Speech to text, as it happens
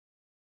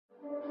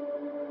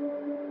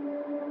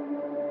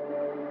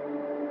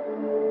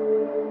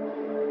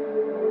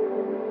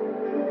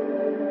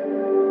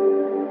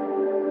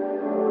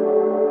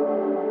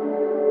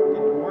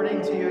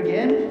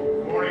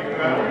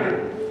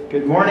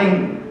Good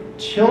morning,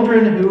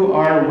 children who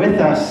are with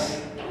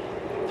us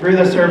through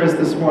the service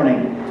this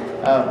morning.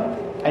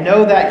 I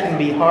know that can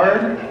be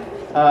hard,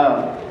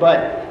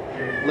 but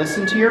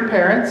listen to your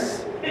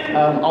parents.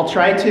 I'll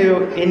try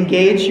to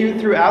engage you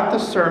throughout the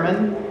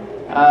sermon.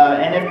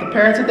 And if the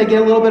parents, if they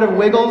get a little bit of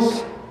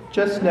wiggles,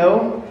 just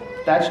know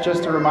that's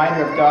just a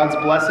reminder of God's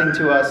blessing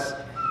to us.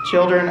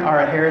 Children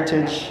are a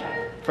heritage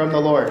from the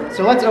Lord.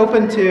 So let's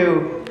open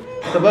to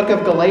the book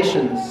of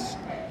Galatians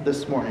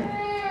this morning.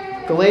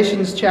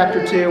 Galatians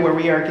chapter 2, where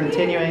we are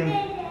continuing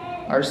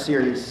our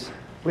series.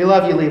 We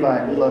love you,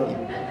 Levi. We love you.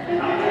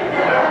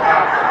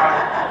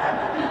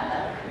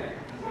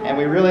 And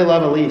we really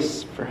love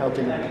Elise for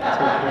helping take care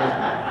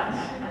of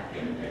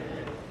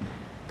it.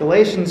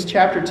 Galatians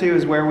chapter 2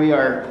 is where we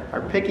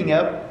are picking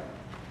up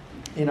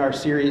in our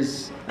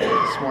series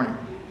this morning.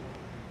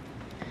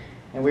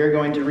 And we are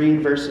going to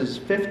read verses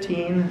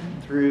 15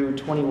 through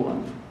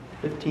 21.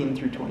 15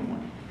 through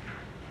 21.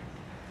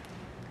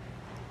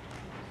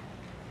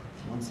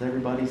 Once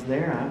everybody's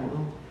there, I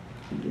will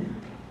begin.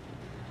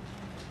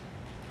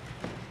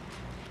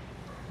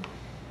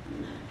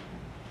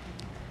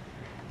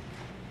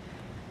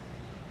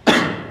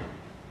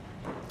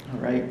 All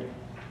right.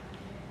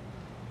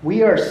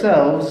 We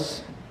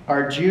ourselves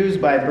are Jews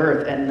by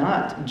birth and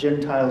not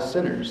Gentile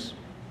sinners.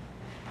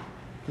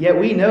 Yet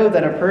we know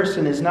that a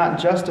person is not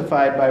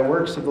justified by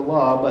works of the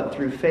law, but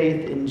through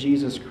faith in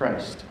Jesus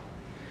Christ.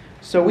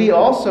 So we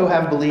also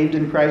have believed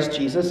in Christ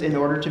Jesus in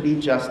order to be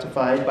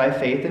justified by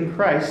faith in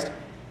Christ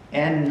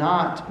and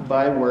not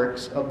by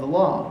works of the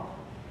law.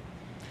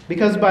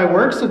 Because by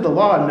works of the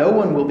law no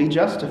one will be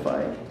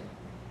justified.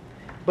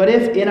 But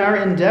if in our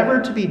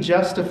endeavor to be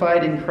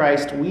justified in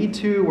Christ we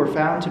too were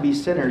found to be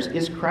sinners,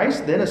 is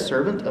Christ then a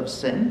servant of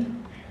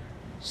sin?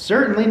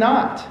 Certainly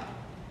not.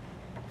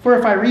 For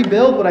if I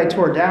rebuild what I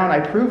tore down, I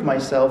prove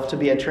myself to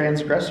be a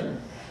transgressor.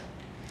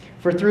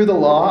 For through the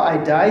law I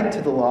died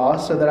to the law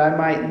so that I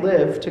might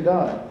live to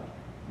God.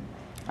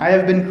 I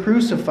have been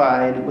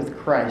crucified with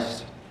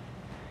Christ.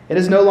 It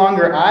is no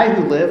longer I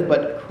who live,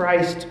 but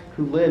Christ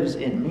who lives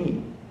in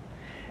me.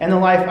 And the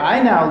life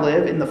I now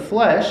live in the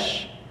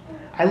flesh,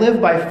 I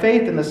live by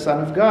faith in the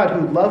Son of God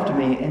who loved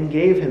me and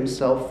gave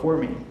himself for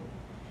me.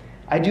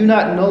 I do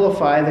not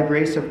nullify the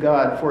grace of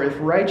God, for if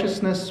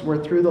righteousness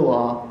were through the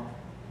law,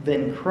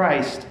 then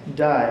Christ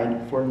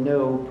died for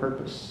no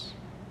purpose.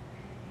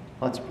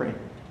 Let's pray.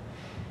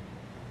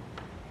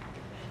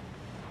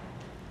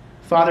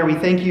 Father, we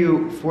thank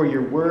you for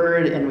your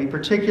word, and we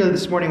particularly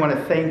this morning want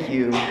to thank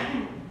you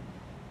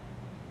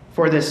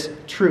for this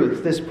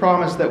truth, this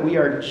promise that we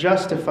are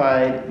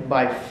justified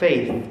by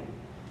faith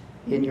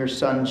in your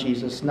Son,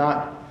 Jesus,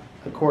 not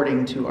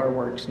according to our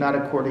works, not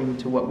according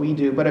to what we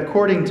do, but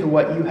according to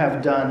what you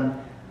have done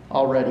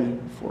already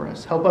for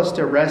us. Help us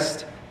to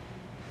rest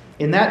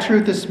in that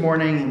truth this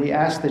morning, and we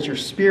ask that your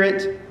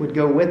Spirit would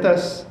go with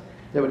us,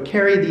 that would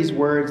carry these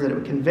words, that it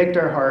would convict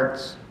our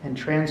hearts and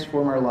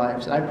transform our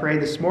lives. I pray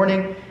this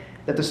morning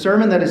that the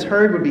sermon that is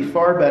heard would be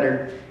far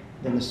better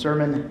than the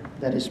sermon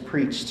that is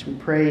preached. We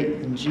pray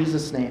in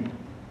Jesus' name.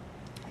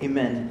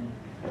 Amen.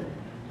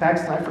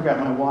 Paxton, I forgot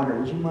my water.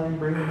 Would you mind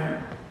bringing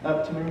that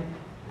up to me?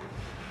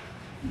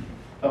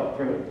 Oh,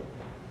 great.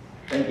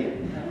 Thank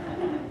you.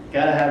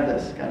 Gotta have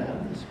this.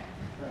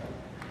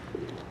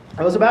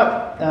 It was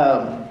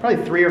about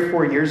probably 3 or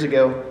 4 years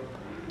ago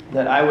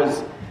that I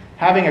was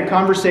having a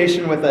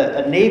conversation with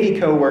a Navy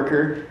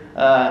coworker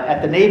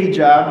at the Navy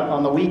job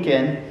on the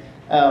weekend.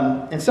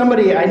 And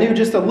somebody I knew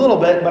just a little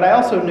bit, but I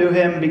also knew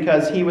him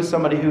because he was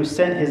somebody who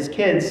sent his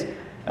kids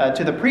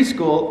to the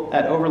preschool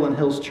at Overland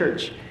Hills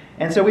Church.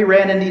 And so we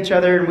ran into each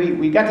other, and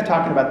we got to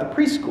talking about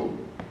the preschool.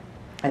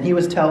 And he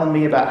was telling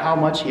me about how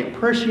much he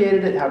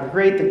appreciated it, how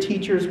great the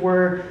teachers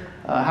were,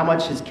 how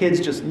much his kids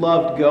just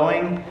loved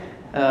going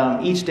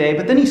each day.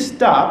 But then he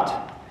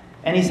stopped.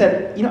 And he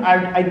said,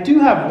 I do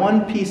have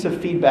one piece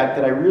of feedback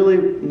that I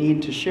really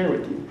need to share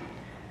with you.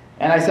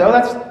 And I said, oh,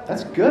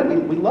 that's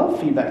good. We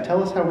love feedback.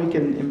 Tell us how we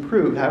can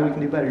improve, how we can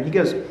do better. He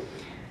goes,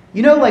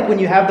 like when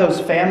you have those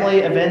family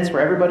events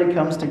where everybody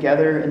comes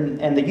together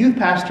and the youth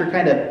pastor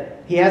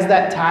he has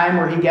that time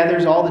where he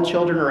gathers all the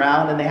children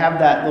around and they have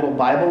that little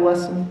Bible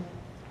lesson.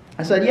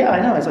 I said, yeah,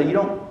 I know. I said, you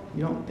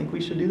don't think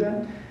we should do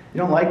that? You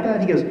don't like that?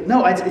 He goes,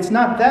 no, it's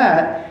not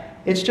that.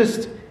 It's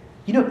just,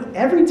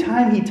 every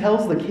time he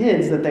tells the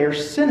kids that they are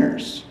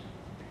sinners,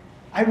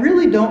 I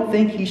really don't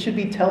think he should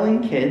be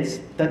telling kids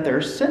that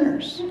they're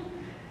sinners.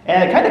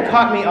 And it kind of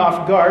caught me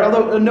off guard,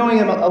 although knowing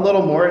him a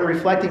little more and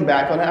reflecting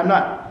back on it, I'm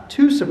not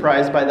too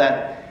surprised by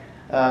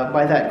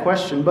that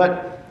question.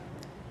 But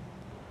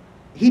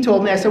he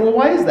told me, I said, well,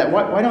 why is that?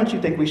 Why don't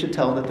you think we should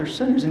tell them that they're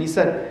sinners? And he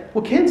said,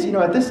 well, kids,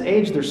 at this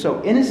age, they're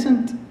so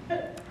innocent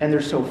and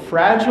they're so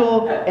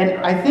fragile. And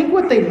I think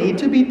what they need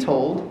to be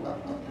told,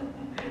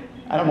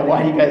 I don't know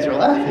why you guys are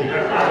laughing.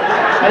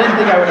 I didn't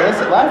think I would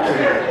elicit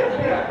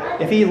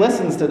laughter. If he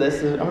listens to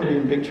this, I'm going to be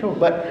in big trouble.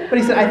 But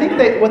he said, I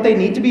think what they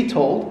need to be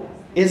told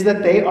is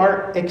that they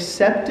are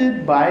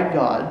accepted by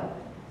God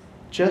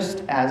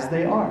just as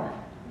they are.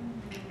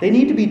 They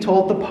need to be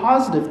told the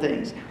positive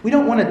things. We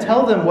don't want to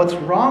tell them what's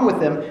wrong with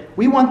them.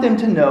 We want them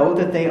to know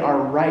that they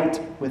are right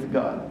with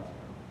God.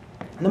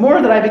 And the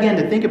more that I began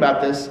to think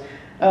about this,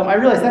 I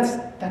realized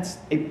that's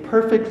a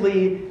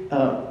perfectly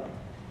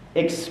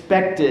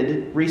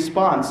expected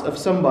response of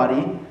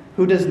somebody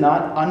who does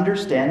not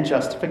understand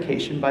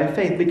justification by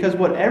faith. Because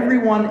what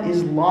everyone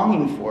is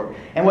longing for,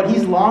 and what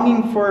he's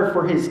longing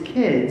for his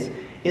kids,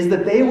 is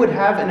that they would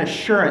have an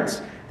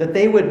assurance, that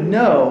they would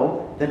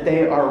know that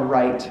they are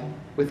right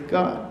with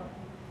God.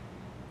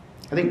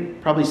 I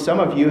think probably some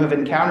of you have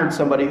encountered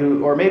somebody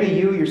who, or maybe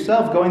you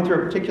yourself, going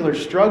through a particular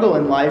struggle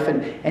in life,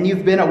 and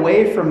you've been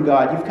away from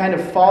God. You've kind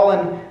of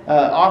fallen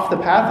off the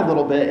path a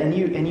little bit,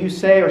 and you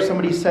say, or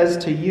somebody says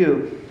to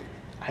you,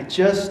 I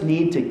just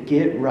need to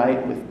get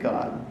right with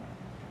God.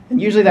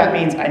 And usually that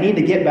means I need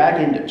to get back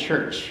into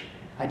church.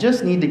 I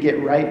just need to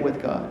get right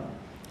with God.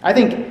 I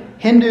think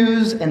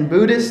Hindus and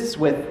Buddhists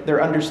with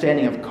their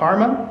understanding of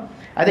karma.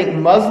 I think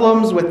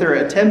Muslims with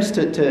their attempts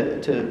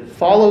to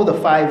follow the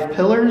 5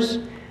 pillars.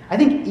 I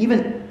think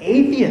even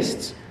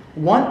atheists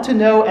want to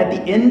know at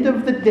the end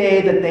of the day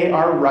that they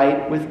are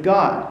right with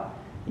God.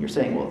 You're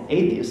saying, well,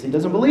 atheist, he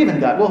doesn't believe in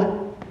God.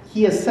 Well,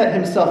 he has set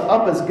himself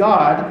up as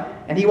God,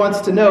 and he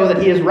wants to know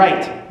that he is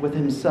right with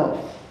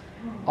himself.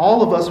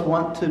 All of us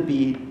want to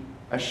be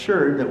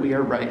assured that we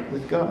are right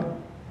with God.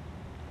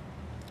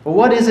 Well,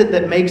 what is it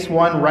that makes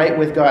one right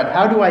with God?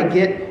 How do I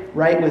get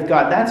right with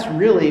God? That's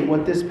really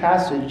what this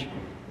passage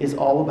is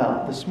all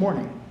about this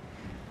morning.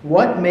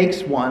 What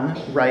makes one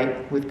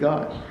right with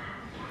God?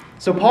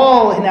 So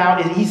Paul now,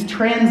 he's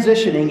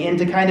transitioning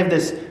into kind of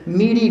this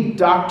meaty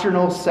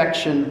doctrinal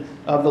section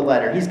of the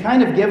letter. He's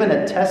kind of given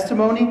a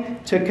testimony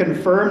to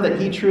confirm that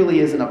he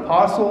truly is an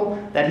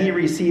apostle, that he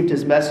received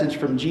his message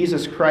from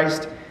Jesus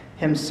Christ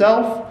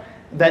himself,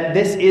 that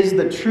this is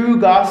the true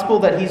gospel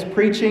that he's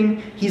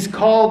preaching. He's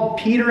called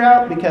Peter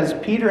out because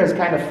Peter has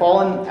kind of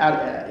fallen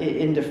out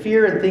into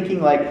fear and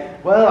thinking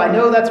like, well, I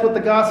know that's what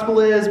the gospel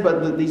is,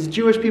 but these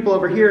Jewish people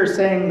over here are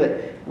saying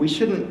that we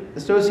shouldn't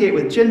associate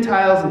with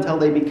Gentiles until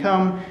they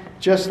become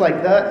just like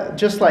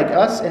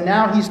us. And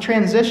now he's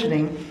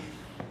transitioning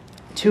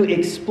to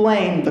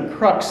explain the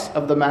crux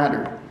of the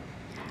matter,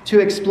 to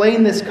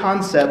explain this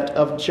concept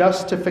of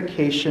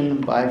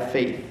justification by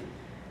faith.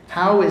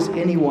 How is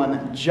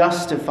anyone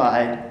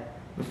justified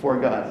before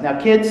God?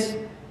 Now, kids,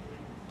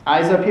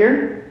 eyes up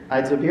here.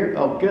 Eyes up here.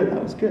 Oh, good.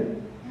 That was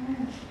good.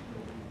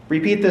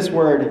 Repeat this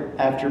word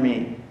after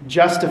me.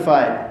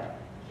 Justified.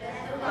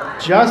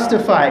 Justified.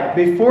 Justified.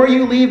 Before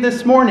you leave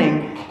this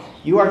morning,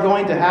 you are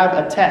going to have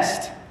a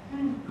test.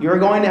 You're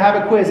going to have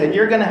a quiz, and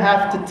you're going to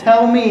have to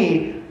tell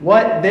me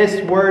what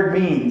this word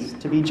means,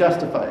 to be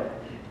justified.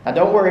 Now,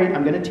 don't worry.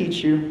 I'm going to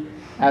teach you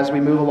as we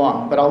move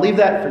along, but I'll leave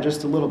that for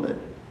just a little bit.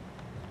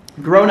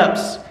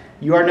 Grown-ups,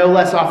 you are no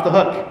less off the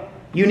hook.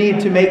 You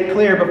need to make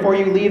clear before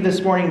you leave this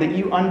morning that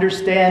you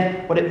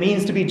understand what it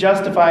means to be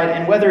justified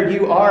and whether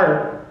you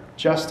are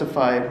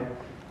justified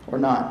or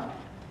not.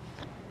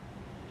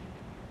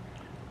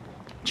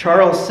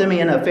 Charles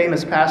Simeon, a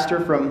famous pastor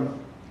from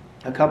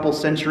a couple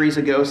centuries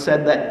ago,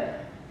 said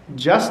that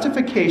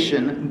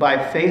justification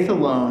by faith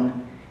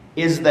alone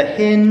is the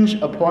hinge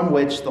upon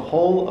which the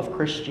whole of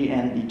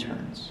Christianity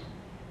turns.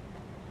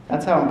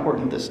 That's how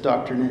important this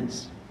doctrine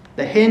is.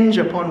 The hinge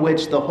upon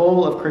which the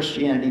whole of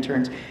Christianity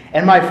turns.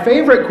 And my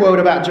favorite quote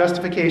about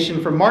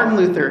justification from Martin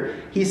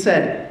Luther, he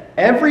said,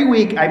 every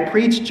week I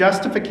preach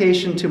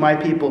justification to my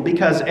people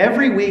because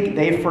every week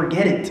they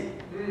forget it.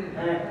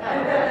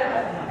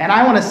 And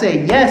I want to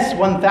say yes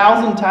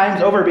 1,000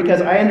 times over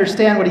because I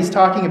understand what he's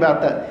talking about.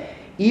 That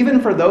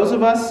even for those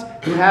of us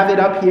who have it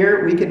up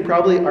here, we could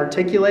probably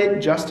articulate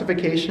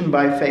justification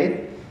by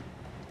faith.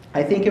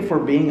 I think if we're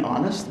being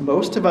honest,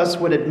 most of us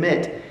would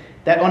admit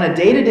that on a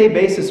day-to-day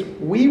basis,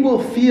 we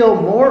will feel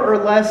more or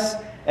less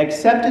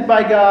accepted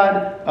by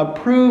God,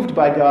 approved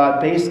by God,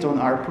 based on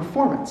our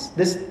performance.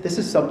 This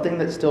is something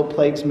that still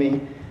plagues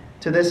me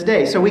to this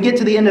day. So we get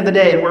to the end of the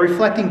day, and we're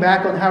reflecting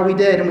back on how we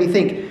did, and we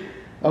think,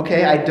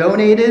 okay, I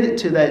donated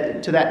to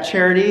that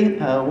charity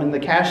when the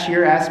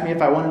cashier asked me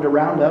if I wanted to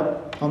round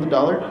up on the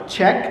dollar.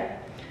 Check.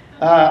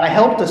 I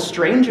helped a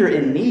stranger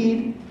in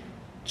need.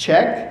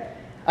 Check.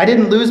 I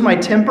didn't lose my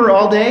temper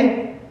all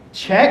day.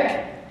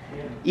 Check.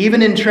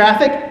 Even in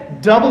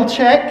traffic, double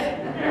check.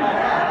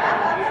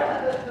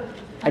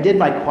 I did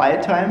my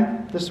quiet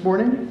time this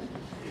morning.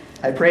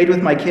 I prayed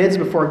with my kids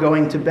before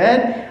going to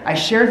bed. I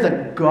shared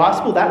the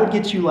gospel. That would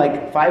get you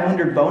like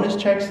 500 bonus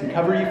checks and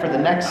cover you for the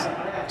next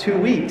 2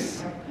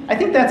 weeks. I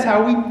think that's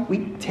how we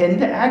tend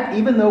to act,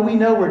 even though we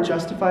know we're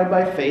justified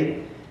by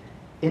faith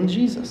in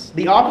Jesus.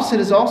 The opposite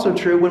is also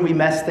true when we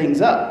mess things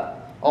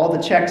up. All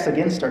the checks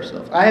against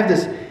ourselves. I have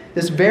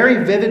this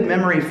very vivid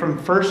memory from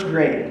first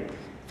grade.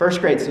 First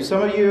grade. So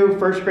some of you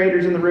first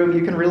graders in the room,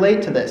 you can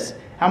relate to this.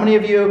 How many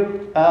of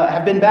you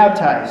have been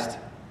baptized?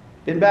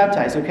 Been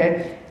baptized,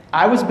 okay?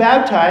 I was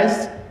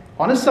baptized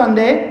on a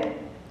Sunday,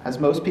 as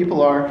most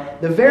people are.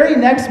 The very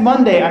next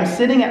Monday, I'm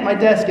sitting at my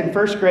desk in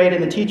first grade,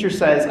 and the teacher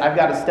says, I've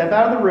got to step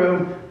out of the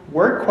room,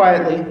 work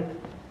quietly.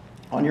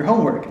 on your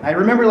homework. I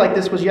remember like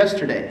this was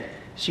yesterday.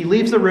 She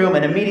leaves the room,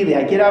 and immediately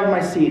I get out of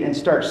my seat and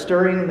start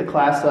stirring the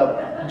class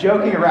up,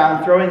 joking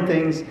around, throwing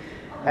things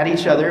at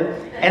each other.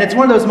 And it's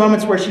one of those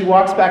moments where she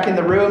walks back in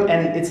the room,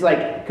 and it's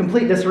like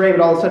complete disarray,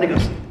 but all of a sudden it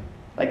goes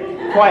like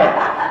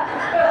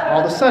quiet.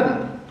 All of a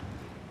sudden.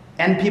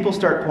 And people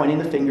start pointing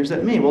the fingers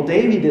at me. Well,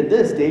 Davy did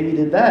this, Davy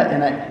did that.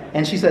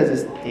 And she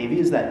says, Davy,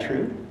 is that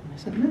true? I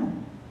said, no,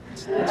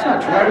 it's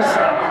not true.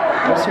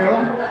 I was here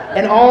alone.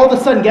 And all of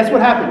a sudden, guess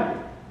what happened?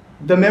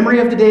 The memory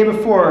of the day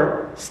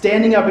before,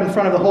 standing up in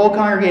front of the whole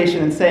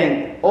congregation and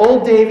saying,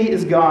 old Davy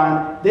is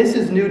gone. This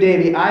is new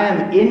Davy. I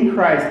am in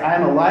Christ. I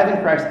am alive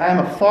in Christ. I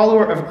am a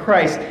follower of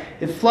Christ.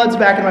 It floods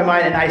back in my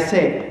mind, and I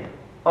say,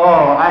 oh,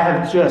 I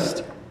have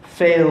just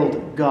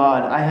failed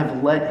God. I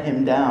have let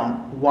him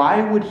down.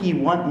 Why would he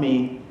want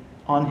me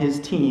on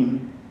his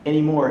team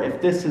anymore if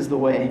this is the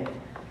way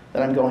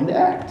that I'm going to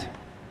act?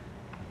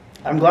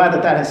 I'm glad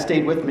that has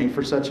stayed with me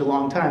for such a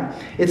long time.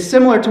 It's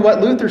similar to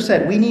what Luther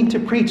said. We need to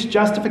preach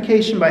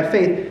justification by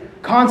faith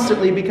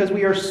constantly because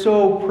we are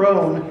so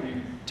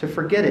prone to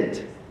forget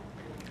it.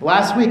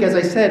 Last week, as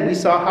I said, we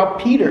saw how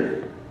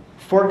Peter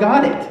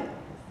forgot it.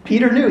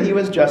 Peter knew he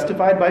was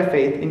justified by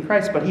faith in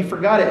Christ, but he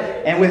forgot it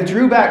and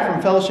withdrew back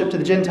from fellowship to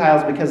the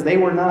Gentiles because they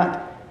were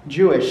not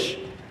Jewish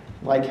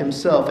like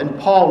himself. And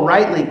Paul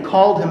rightly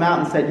called him out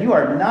and said, you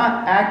are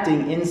not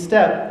acting in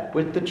step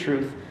with the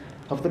truth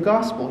of the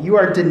gospel. You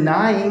are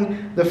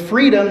denying the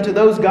freedom to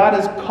those God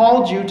has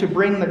called you to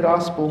bring the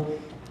gospel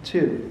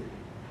to.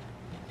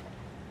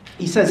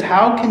 He says,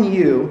 how can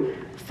you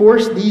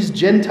force these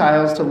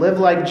Gentiles to live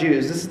like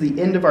Jews? This is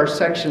the end of our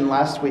section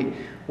last week.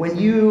 When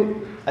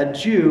you, a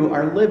Jew,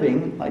 are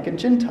living like a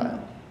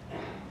Gentile,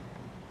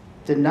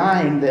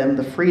 denying them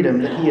the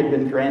freedom that he had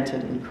been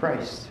granted in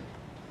Christ.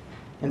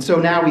 And so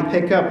now we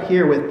pick up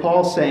here with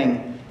Paul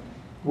saying,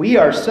 we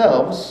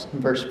ourselves, in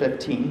verse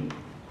 15,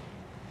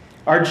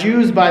 are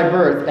Jews by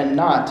birth and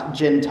not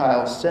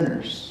Gentile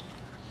sinners.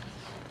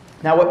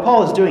 Now what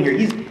Paul is doing here,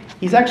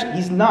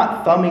 he's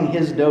not thumbing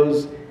his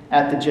nose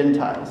at the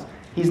Gentiles.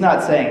 He's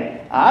not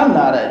saying, I'm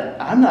not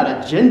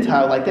a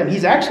Gentile like them.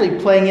 He's actually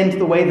playing into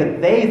the way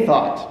that they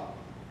thought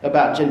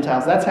about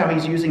Gentiles. That's how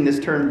he's using this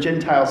term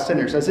Gentile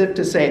sinners, as if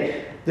to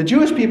say, the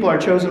Jewish people are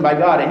chosen by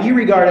God, and you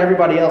regard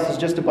everybody else as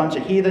just a bunch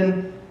of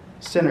heathen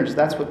sinners.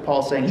 That's what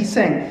Paul's saying. He's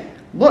saying,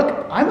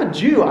 look, I'm a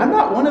Jew. I'm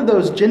not one of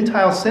those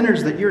Gentile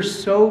sinners that you're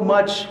so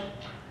much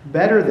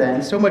better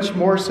than, so much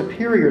more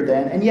superior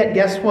than. And yet,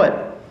 guess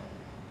what?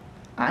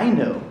 I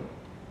know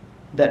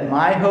that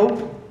my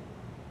hope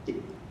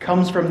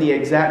comes from the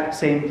exact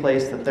same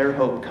place that their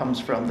hope comes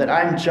from, that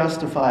I'm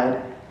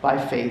justified by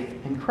faith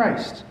in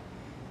Christ.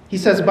 He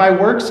says, by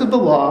works of the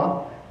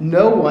law,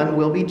 no one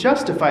will be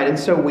justified. And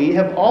so we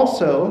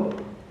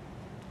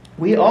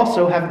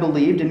also have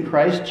believed in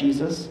Christ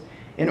Jesus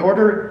in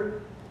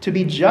order to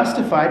be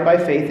justified by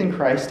faith in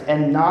Christ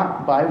and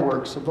not by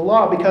works of the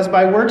law. Because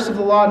by works of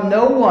the law,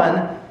 no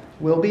one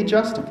will be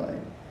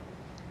justified.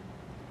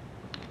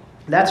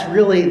 That's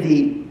really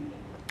the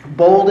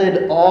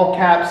bolded, all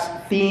caps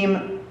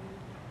theme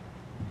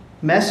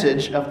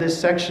message of this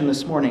section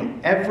this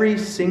morning. Every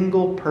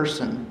single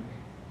person,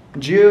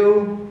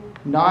 Jew,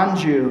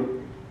 non-Jew,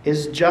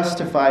 is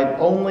justified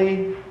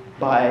only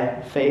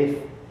by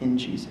faith in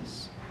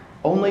Jesus.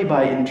 Only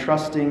by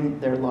entrusting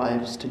their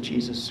lives to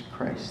Jesus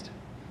Christ.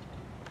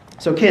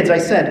 So kids, I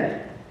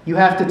said, you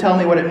have to tell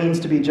me what it means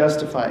to be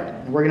justified.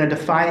 And we're going to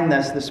define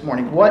this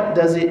morning. What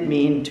does it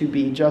mean to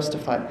be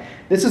justified?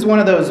 This is one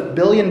of those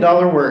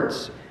billion-dollar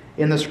words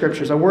in the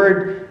Scriptures, a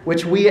word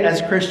which we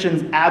as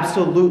Christians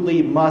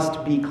absolutely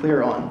must be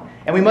clear on.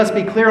 And we must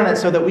be clear on it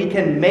so that we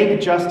can make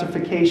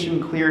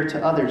justification clear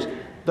to others.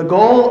 The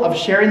goal of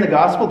sharing the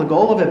gospel, the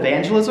goal of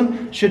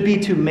evangelism, should be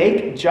to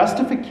make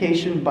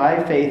justification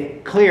by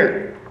faith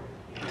clear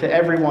to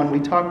everyone we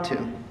talk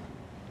to.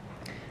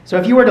 So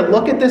if you were to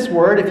look at this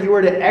word, if you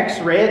were to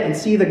x-ray it and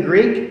see the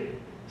Greek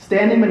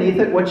standing beneath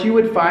it, what you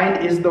would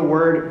find is the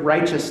word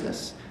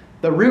righteousness.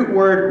 The root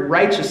word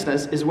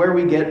righteousness is where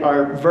we get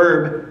our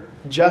verb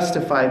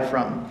justified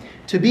from.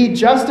 To be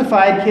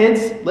justified,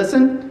 kids,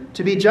 listen,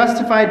 to be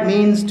justified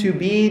means to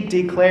be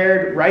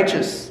declared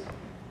righteous.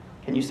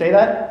 Can you say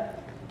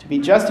that? To be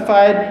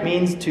justified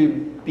means to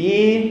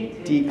be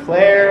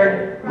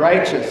declared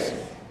righteous.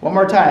 One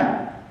more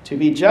time. To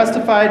be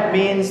justified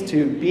means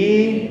to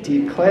be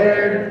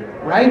declared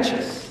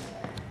righteous.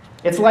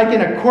 It's like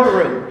in a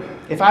courtroom.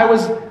 If I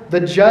was the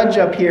judge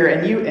up here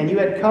and you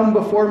had come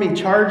before me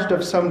charged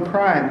of some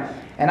crime,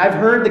 and I've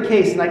heard the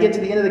case, and I get to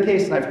the end of the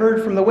case, and I've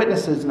heard from the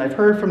witnesses, and I've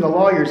heard from the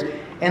lawyers,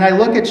 and I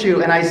look at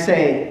you and I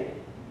say,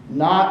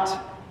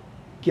 not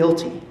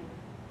guilty.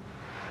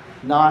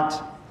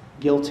 Not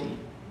guilty.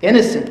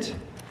 Innocent.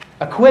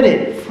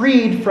 Acquitted.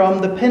 Freed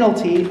from the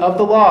penalty of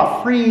the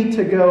law. Free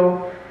to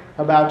go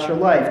about your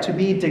life. To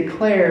be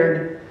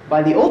declared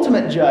by the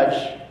ultimate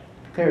judge,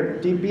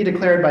 to be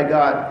declared by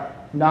God,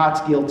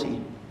 not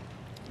guilty.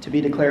 To be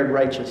declared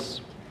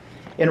righteous.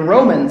 In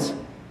Romans,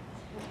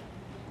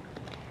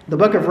 the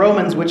book of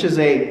Romans, which is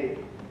a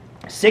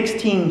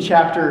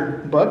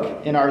 16-chapter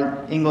book in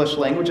our English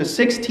language,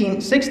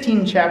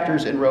 16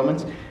 chapters in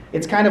Romans.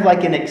 It's kind of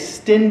like an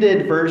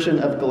extended version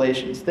of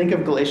Galatians. Think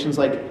of Galatians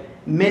like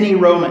mini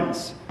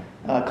Romans.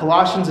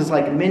 Colossians is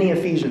like mini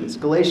Ephesians.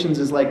 Galatians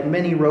is like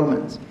mini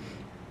Romans.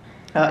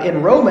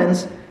 In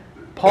Romans,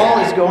 Paul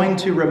is going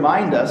to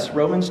remind us,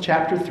 Romans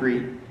chapter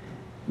 3,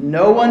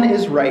 no one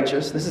is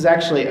righteous. This is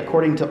actually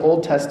according to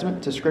Old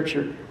Testament, to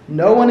Scripture.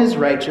 No one is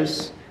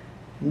righteous.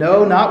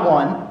 No, not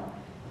one.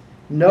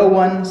 No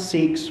one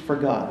seeks for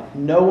God.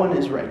 No one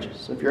is righteous.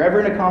 So if you're ever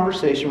in a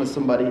conversation with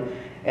somebody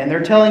and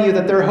they're telling you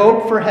that their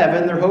hope for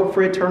heaven, their hope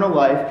for eternal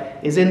life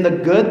is in the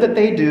good that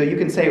they do, you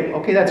can say,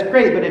 okay, that's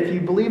great, but if you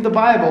believe the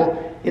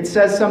Bible, it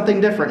says something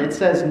different. It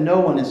says no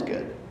one is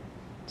good.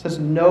 It says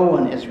no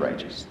one is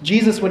righteous.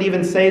 Jesus would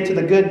even say to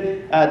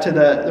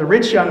the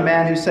rich young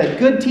man who said,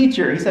 good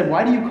teacher, he said,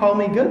 why do you call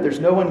me good? There's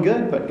no one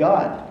good but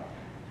God.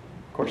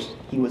 Of course,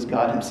 he was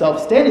God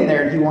himself standing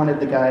there, and he wanted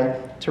the guy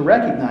to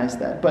recognize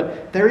that.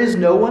 But there is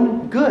no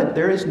one good.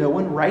 There is no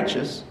one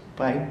righteous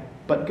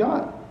but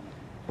God.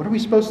 What are we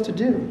supposed to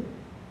do?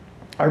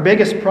 Our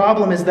biggest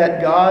problem is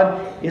that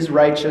God is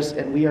righteous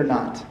and we are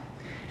not.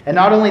 And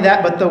not only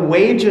that, but the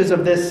wages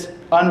of this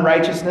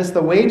unrighteousness,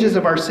 the wages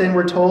of our sin,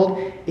 we're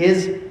told,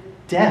 is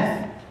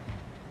death.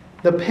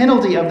 The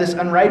penalty of this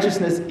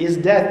unrighteousness is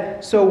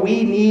death. So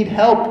we need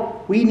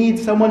help. We need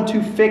someone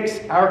to fix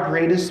our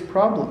greatest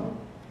problem.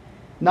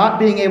 Not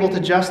being able to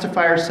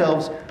justify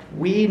ourselves,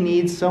 we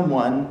need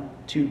someone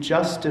to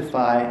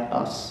justify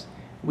us.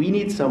 We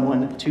need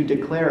someone to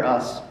declare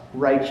us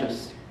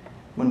righteous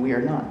when we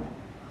are not.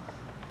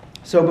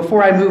 So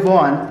before I move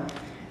on,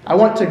 I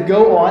want to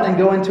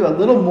go into a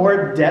little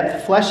more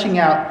depth, fleshing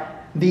out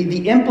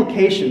the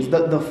implications,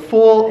 the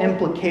full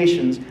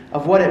implications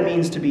of what it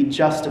means to be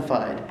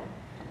justified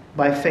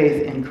by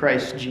faith in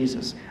Christ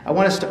Jesus. I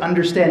want us to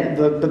understand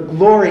the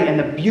glory and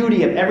the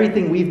beauty of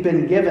everything we've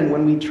been given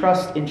when we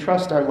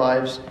entrust our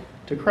lives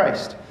to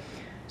Christ.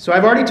 So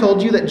I've already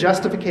told you that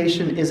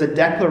justification is a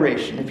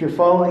declaration. If you're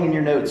following in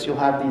your notes, you'll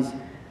have these: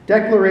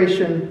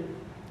 declaration,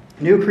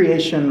 new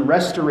creation,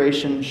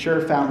 restoration,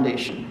 sure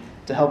foundation,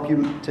 to help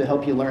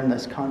you learn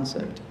this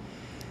concept.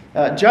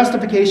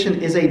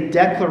 Justification is a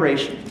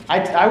declaration.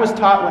 I was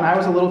taught when I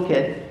was a little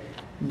kid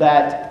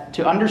that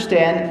to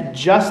understand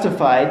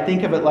justified,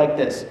 think of it like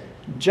this.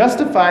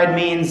 Justified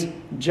means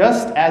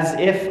just as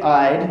if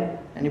I'd,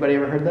 anybody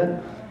ever heard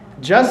that?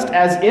 Just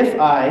as if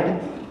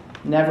I'd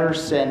never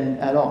sinned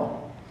at all.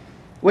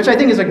 Which I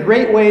think is a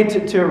great way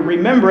to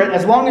remember it,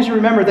 as long as you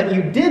remember that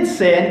you did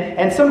sin,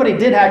 and somebody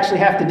did actually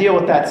have to deal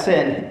with that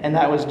sin, and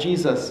that was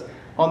Jesus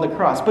on the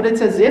cross. But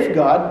it's as if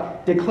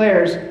God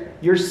declares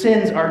your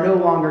sins are no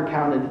longer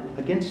counted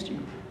against you.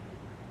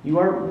 You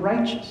are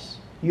righteous.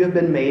 You have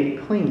been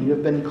made clean. You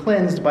have been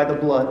cleansed by the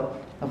blood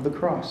of the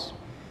cross.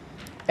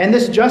 And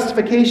this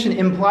justification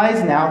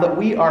implies now that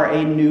we are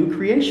a new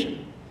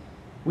creation.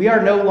 We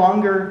are no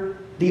longer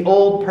the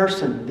old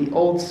person, the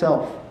old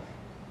self.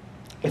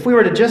 If we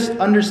were to just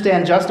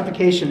understand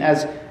justification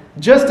as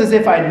just as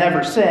if I'd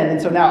never sinned,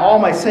 and so now all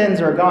my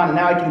sins are gone, and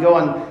now I can go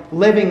on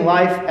living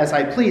life as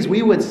I please,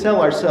 we would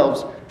sell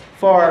ourselves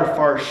far,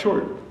 far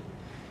short.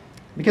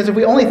 Because if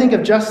we only think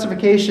of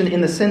justification in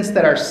the sense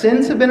that our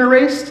sins have been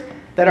erased,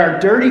 that our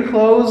dirty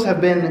clothes have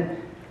been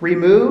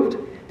removed,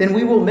 then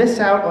we will miss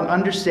out on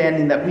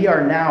understanding that we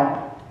are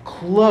now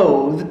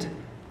clothed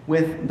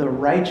with the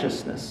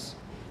righteousness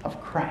of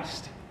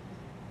Christ.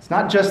 It's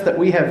not just that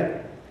we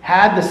have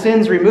had the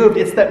sins removed,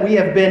 it's that we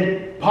have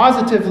been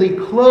positively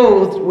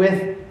clothed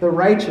with the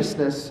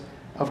righteousness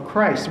of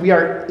Christ. We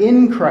are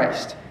in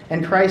Christ,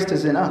 and Christ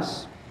is in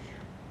us.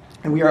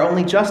 And we are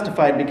only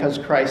justified because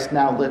Christ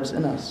now lives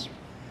in us.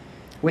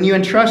 When you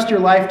entrust your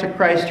life to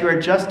Christ, you are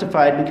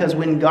justified because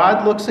when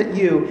God looks at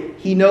you,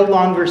 he no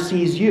longer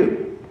sees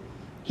you.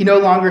 He no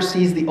longer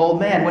sees the old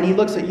man. When he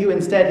looks at you,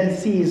 instead, he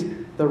sees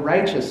the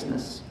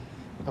righteousness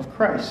of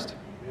Christ.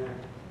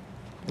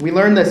 We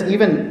learn this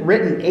even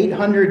written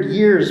 800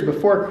 years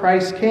before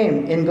Christ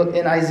came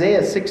in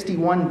Isaiah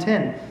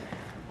 61:10.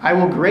 I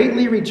will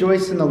greatly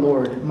rejoice in the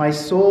Lord. My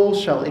soul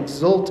shall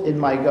exult in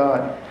my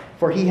God,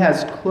 for he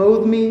has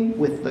clothed me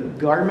with the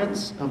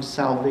garments of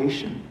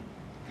salvation.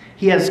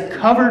 He has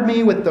covered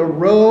me with the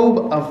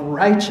robe of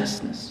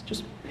righteousness.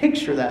 Just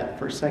picture that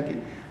for a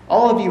second.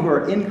 All of you who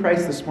are in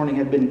Christ this morning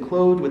have been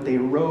clothed with a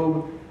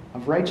robe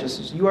of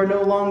righteousness. You are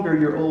no longer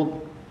your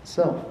old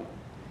self.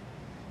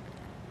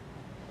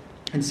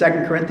 In 2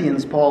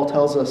 Corinthians, Paul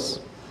tells us,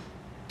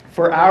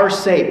 for our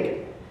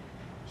sake,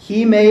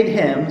 he made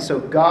him, so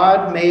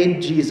God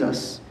made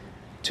Jesus,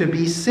 to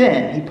be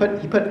sin. He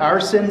put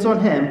our sins on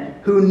him,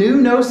 who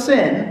knew no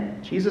sin.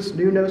 Jesus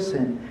knew no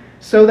sin.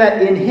 So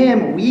that in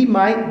him we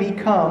might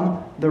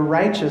become the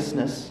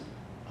righteousness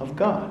of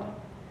God.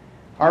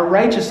 Our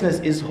righteousness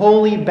is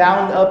wholly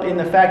bound up in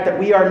the fact that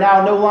we are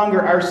now no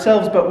longer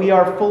ourselves, but we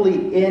are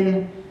fully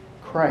in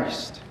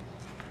Christ.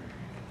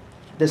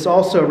 This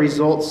also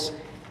results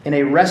in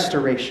a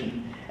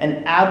restoration,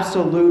 an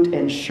absolute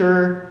and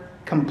sure,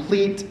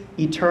 complete,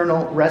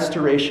 eternal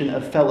restoration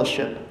of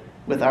fellowship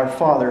with our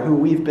Father, who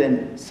we've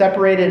been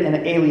separated and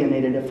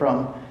alienated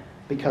from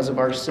because of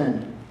our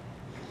sin.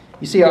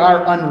 You see,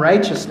 our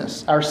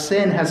unrighteousness, our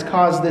sin has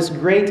caused this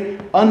great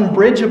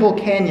unbridgeable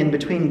canyon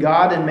between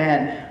God and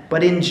man.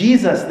 But in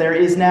Jesus, there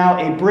is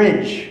now a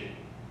bridge,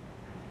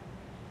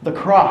 the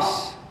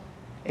cross,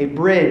 a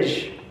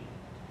bridge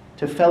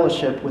to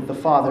fellowship with the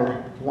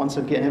Father once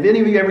again. Have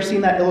any of you ever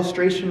seen that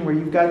illustration where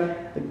you've got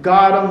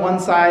God on one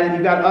side and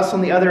you've got us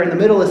on the other, and the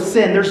middle is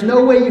sin? There's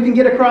no way you can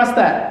get across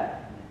that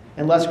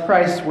unless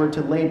Christ were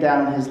to lay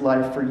down his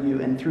life for you.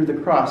 And through the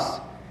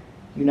cross,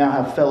 you now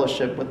have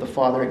fellowship with the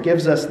Father. It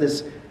gives us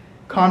this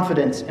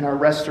confidence in our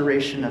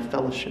restoration of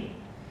fellowship.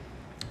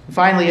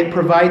 Finally, it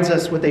provides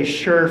us with a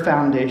sure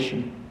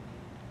foundation.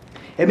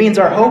 It means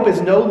our hope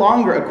is no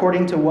longer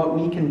according to what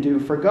we can do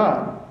for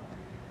God.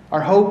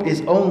 Our hope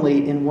is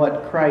only in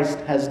what Christ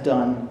has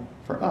done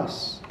for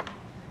us.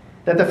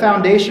 That the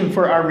foundation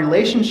for our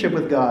relationship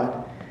with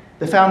God,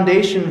 the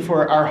foundation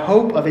for our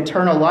hope of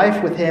eternal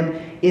life with him,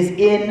 is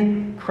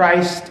in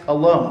Christ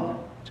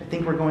alone. Which I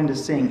think we're going to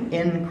sing,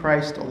 in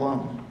Christ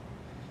alone.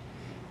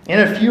 In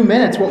a few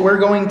minutes, what we're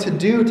going to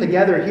do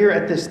together here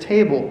at this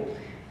table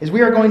is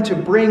we are going to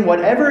bring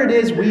whatever it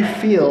is we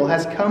feel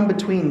has come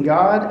between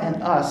God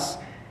and us,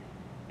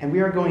 and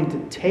we are going to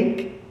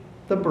take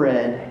the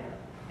bread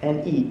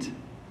and eat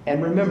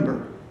and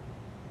remember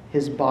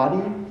his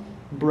body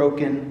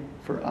broken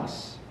for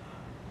us.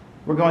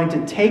 We're going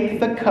to take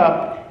the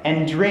cup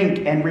and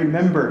drink and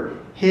remember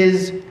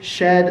his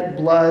shed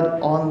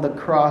blood on the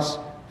cross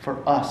for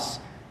us.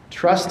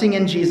 Trusting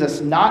in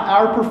Jesus, not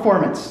our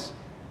performance,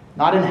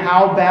 not in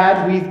how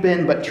bad we've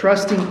been, but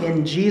trusting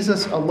in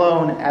Jesus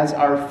alone as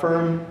our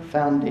firm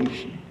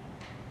foundation.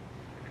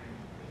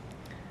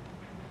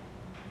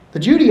 The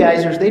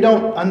Judaizers, they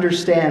don't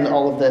understand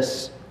all of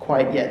this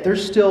quite yet. They're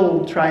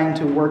still trying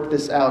to work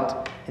this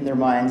out in their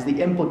minds,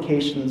 the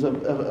implications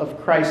of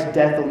Christ's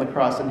death on the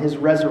cross and his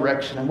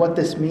resurrection, and what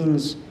this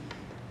means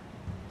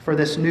for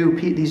these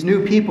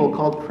new people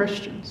called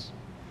Christians.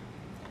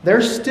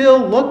 They're still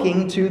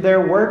looking to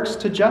their works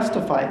to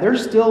justify. They're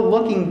still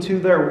looking to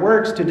their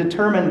works to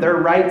determine their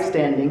right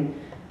standing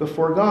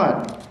before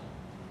God.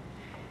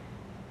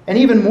 And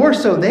even more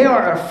so, they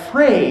are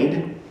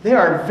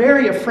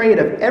very afraid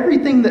of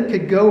everything that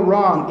could go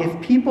wrong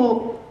if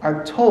people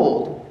are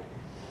told,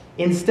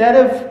 instead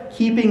of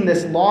keeping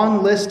this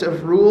long list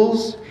of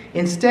rules,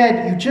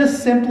 instead you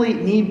just simply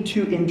need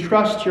to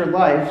entrust your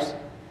lives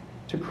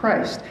to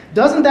Christ.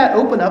 Doesn't that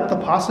open up the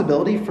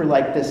possibility for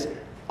this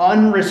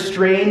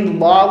unrestrained,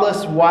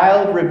 lawless,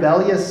 wild,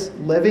 rebellious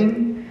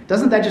living?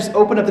 Doesn't that just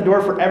open up the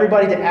door for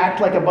everybody to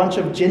act like a bunch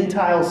of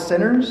Gentile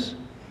sinners?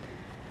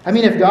 I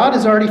mean, if God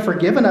has already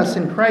forgiven us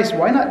in Christ,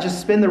 why not just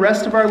spend the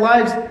rest of our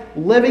lives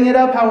living it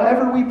up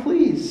however we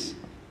please?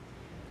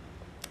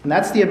 And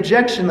that's the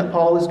objection that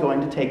Paul is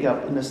going to take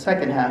up in the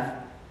second half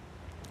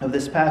of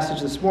this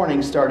passage this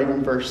morning, starting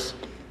in verse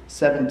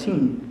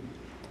 17.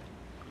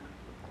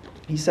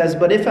 He says,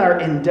 "But if in our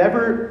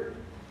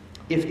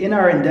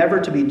endeavor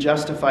to be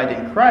justified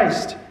in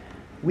Christ,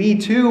 we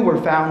too were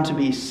found to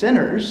be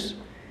sinners,"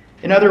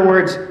 in other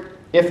words,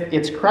 if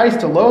it's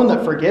Christ alone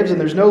that forgives and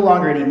there's no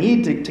longer any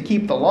need to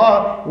keep the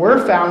law, we're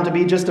found to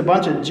be just a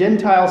bunch of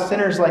Gentile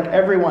sinners like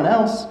everyone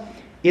else.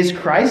 Is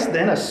Christ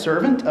then a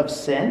servant of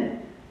sin?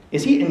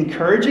 Is he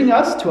encouraging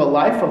us to a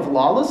life of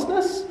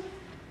lawlessness?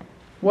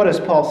 What does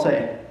Paul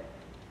say?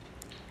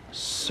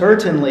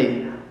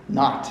 Certainly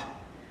not.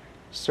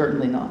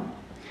 Certainly not.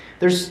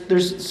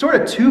 There's sort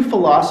of two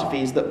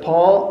philosophies that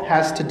Paul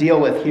has to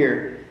deal with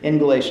here in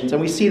Galatians,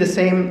 and we see the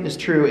same is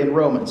true in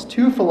Romans.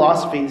 Two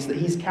philosophies that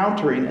he's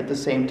countering at the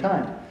same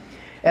time.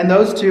 And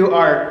those two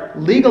are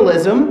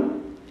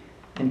legalism,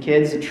 and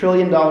kids, $1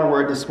 trillion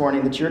word this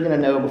morning that you're going to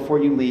know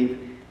before you leave,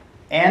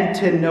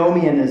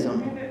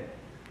 antinomianism.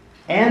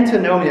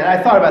 Antinomian.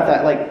 I thought about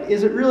that.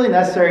 Is it really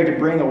necessary to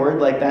bring a word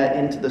like that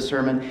into the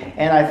sermon?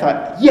 And I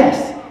thought,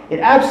 yes, it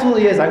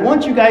absolutely is. I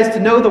want you guys to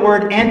know the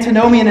word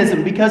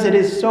antinomianism because it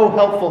is so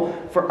helpful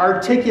for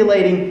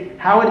articulating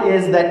how it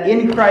is that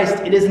in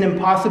Christ it is an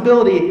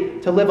impossibility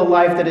to live a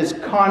life that is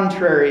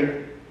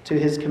contrary to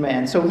his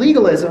command. So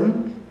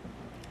legalism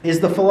is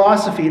the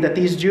philosophy that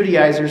these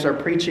Judaizers are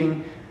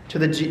preaching to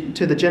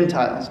the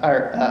Gentiles.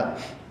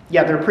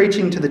 They're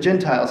preaching to the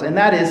Gentiles. And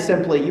that is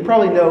simply, you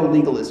probably know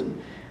legalism.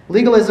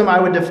 Legalism, I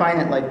would define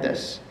it like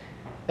this: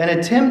 an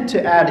attempt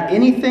to add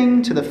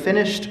anything to the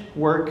finished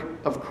work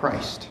of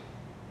Christ.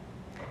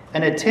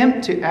 An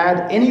attempt to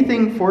add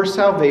anything for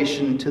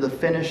salvation to the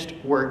finished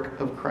work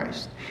of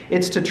Christ.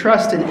 It's to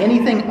trust in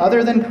anything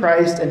other than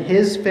Christ and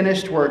his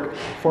finished work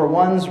for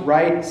one's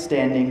right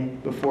standing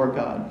before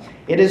God.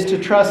 It is to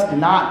trust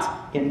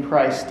not in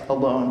Christ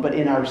alone, but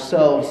in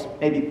ourselves,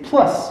 maybe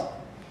plus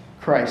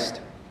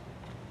Christ.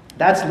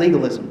 That's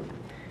legalism.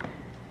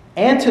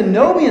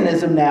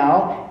 Antinomianism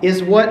now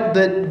is what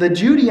the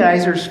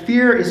Judaizers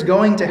fear is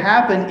going to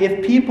happen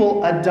if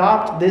people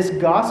adopt this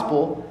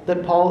gospel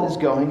that Paul is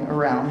going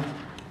around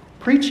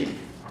preaching.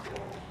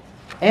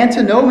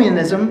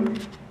 Antinomianism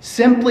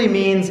simply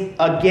means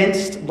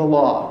against the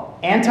law.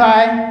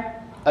 Anti,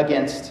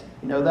 against.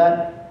 You know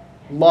that?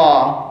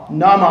 Law,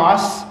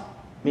 nomos,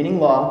 meaning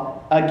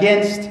law,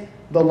 against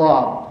the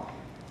law.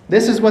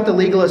 This is what the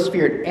legalists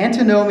feared.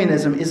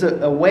 Antinomianism is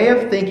a way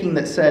of thinking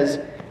that says,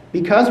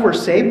 because we're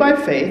saved by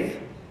faith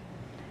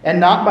and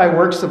not by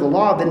works of the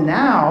law, then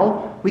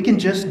now we can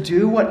just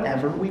do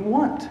whatever we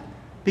want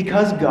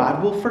because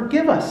God will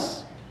forgive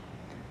us.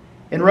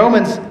 In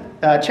Romans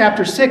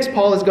chapter 6,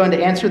 Paul is going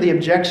to answer the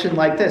objection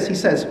like this. He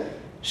says,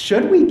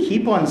 should we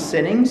keep on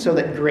sinning so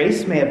that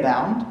grace may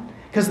abound?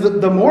 Because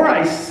the more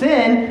I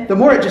sin, the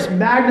more it just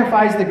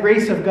magnifies the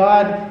grace of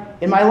God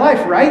in my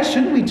life, right?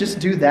 Shouldn't we just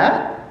do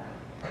that?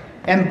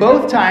 And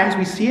both times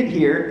we see it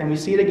here, and we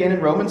see it again in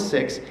Romans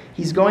 6,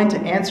 he's going to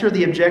answer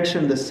the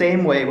objection the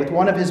same way with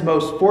one of his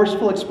most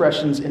forceful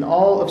expressions in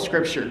all of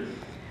Scripture.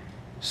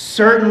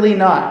 Certainly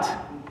not.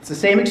 It's the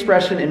same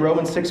expression in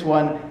Romans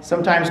 6:1,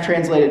 sometimes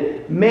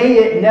translated, may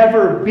it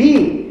never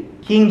be.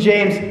 King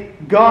James,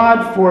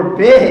 God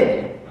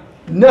forbid.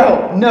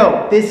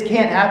 No, this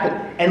can't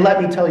happen. And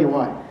let me tell you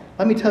why.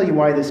 Let me tell you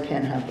why this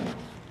can't happen.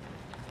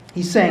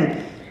 He's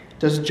saying,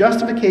 does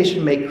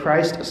justification make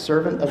Christ a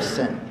servant of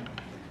sin?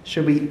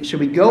 Should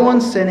we go on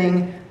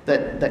sinning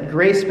that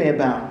grace may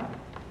abound?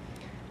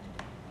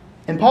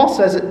 And Paul's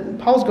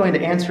going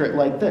to answer it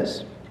like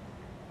this.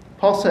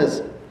 Paul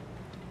says,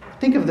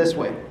 think of it this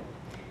way.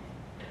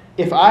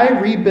 If I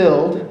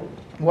rebuild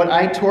what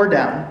I tore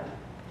down,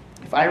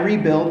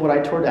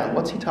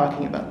 what's he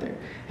talking about there?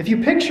 If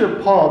you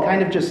picture Paul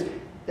kind of just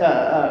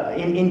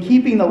in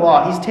keeping the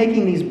law, he's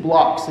taking these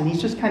blocks and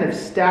he's just kind of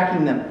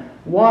stacking them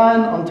one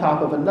on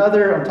top of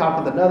another on top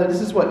of another.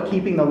 This is what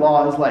keeping the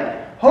law is like.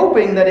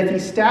 Hoping that if he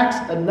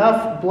stacks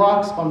enough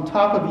blocks on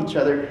top of each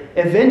other,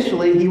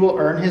 eventually he will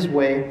earn his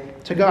way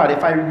to God.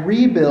 If I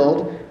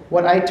rebuild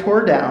what I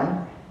tore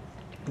down,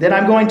 then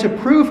I'm going to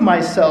prove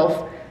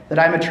myself that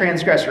I'm a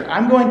transgressor.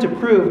 I'm going to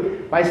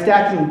prove by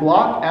stacking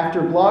block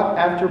after block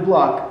after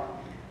block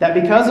that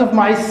because of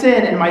my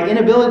sin and my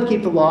inability to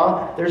keep the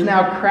law, there's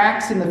now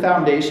cracks in the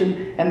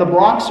foundation and the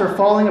blocks are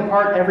falling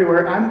apart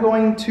everywhere. I'm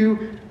going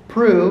to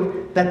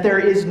prove that there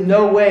is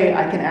no way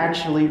I can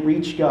actually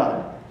reach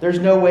God. There's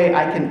no way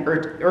I can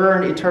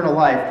earn eternal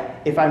life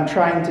if I'm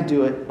trying to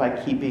do it by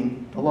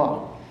keeping the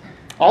law.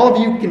 All of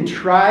you can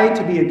try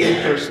to be a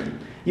good person.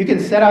 You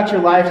can set out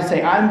your life and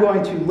say, I'm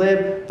going to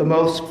live the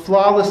most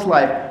flawless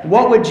life.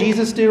 What would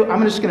Jesus do?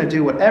 I'm just going to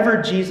do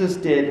whatever Jesus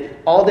did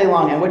all day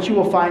long. And what you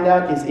will find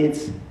out is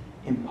it's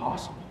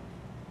impossible.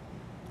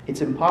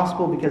 It's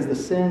impossible because the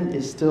sin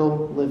is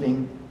still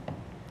living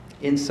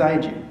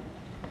inside you.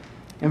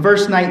 In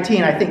verse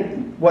 19, I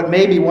think what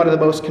may be one of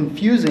the most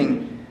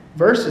confusing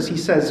verses, he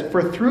says,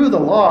 for through the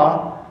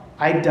law,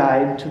 I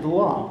died to the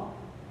law.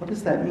 What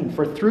does that mean?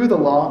 For through the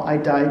law, I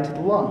died to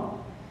the law.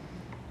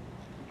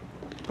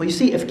 Well, you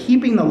see, if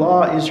keeping the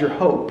law is your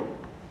hope,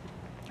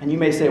 and you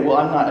may say, well,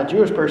 I'm not a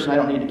Jewish person, I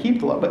don't need to keep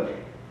the law. But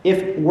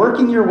if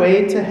working your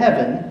way to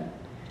heaven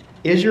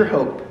is your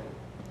hope,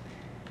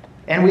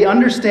 and we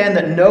understand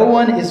that no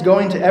one is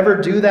going to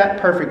ever do that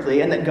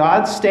perfectly, and that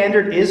God's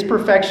standard is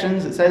perfection.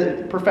 It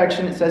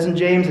says in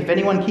James, if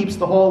anyone keeps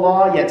the whole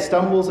law yet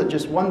stumbles at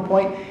just one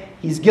point,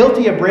 he's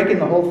guilty of breaking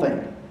the whole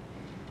thing.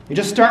 You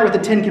just start with the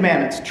 10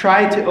 Commandments.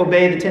 Try to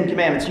obey the 10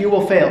 Commandments. You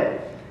will fail.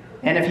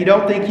 And if you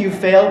don't think you've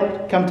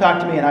failed, come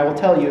talk to me and I will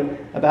tell you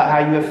about how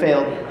you have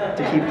failed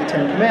to keep the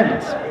 10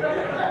 Commandments.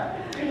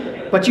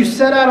 But you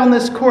set out on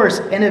this course,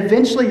 and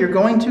eventually you're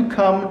going to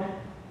come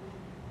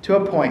to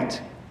a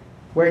point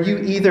where you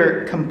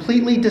either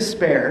completely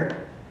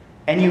despair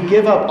and you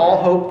give up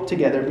all hope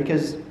together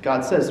because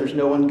God says there's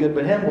no one good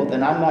but him. Well,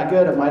 then I'm not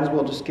good. I might as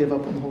well just give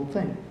up on the whole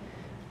thing.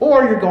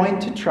 Or you're going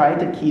to try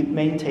to keep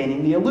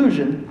maintaining the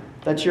illusion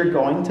that you're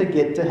going to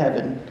get to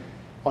heaven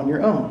on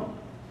your own.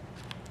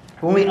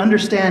 When we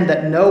understand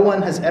that no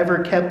one has ever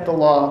kept the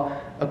law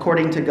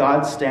according to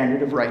God's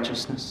standard of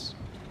righteousness,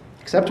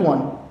 except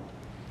one,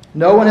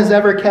 no one has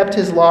ever kept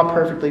his law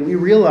perfectly, we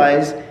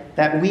realize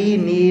that we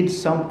need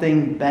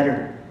something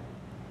better.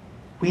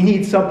 We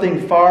need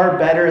something far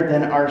better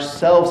than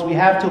ourselves. We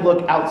have to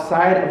look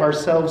outside of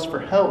ourselves for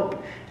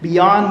help,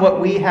 beyond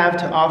what we have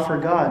to offer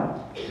God.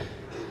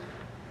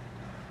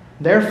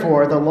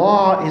 Therefore, the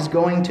law is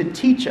going to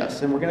teach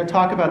us, and we're going to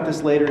talk about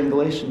this later in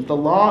Galatians. The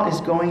law is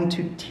going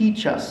to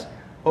teach us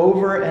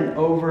over and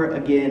over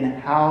again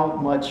how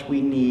much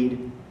we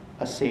need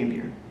a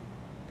Savior.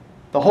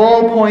 The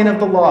whole point of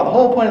the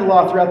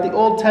law throughout the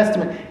Old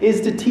Testament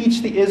is to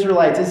teach the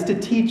Israelites, is to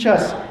teach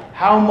us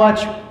how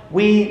much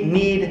we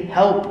need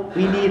help.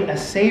 We need a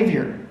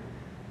Savior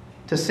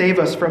to save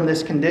us from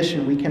this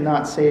condition. We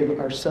cannot save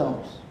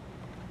ourselves.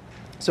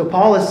 So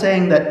Paul is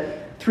saying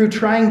that through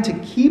trying to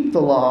keep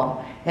the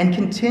law and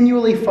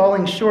continually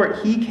falling short,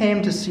 he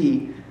came to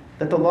see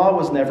that the law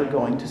was never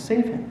going to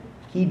save him.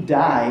 He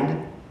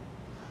died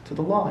to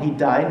the law. He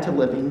died to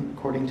living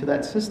according to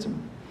that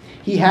system.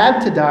 He had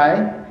to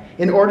die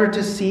in order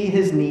to see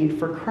his need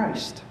for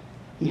Christ.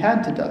 He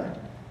had to die.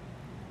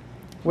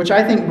 Which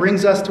I think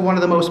brings us to one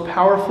of the most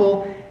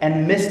powerful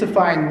and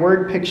mystifying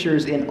word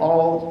pictures in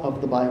all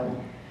of the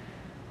Bible.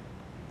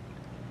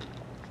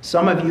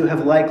 Some of you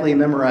have likely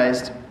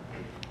memorized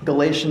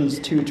Galatians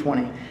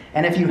 2:20.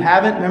 And if you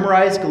haven't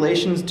memorized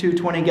Galatians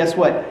 2:20, guess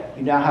what?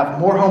 You now have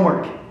more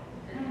homework.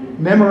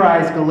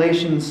 Memorize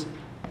Galatians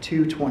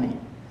 2:20.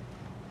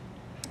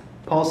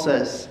 Paul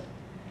says,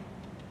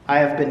 I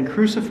have been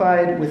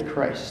crucified with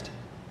Christ.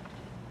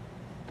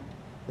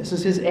 This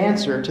is his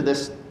answer to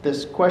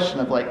this question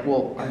of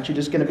well, aren't you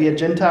just going to be a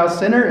Gentile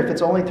sinner if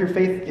it's only through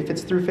faith, if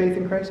it's through faith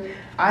in Christ?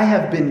 I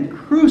have been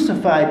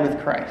crucified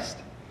with Christ.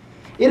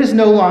 It is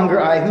no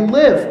longer I who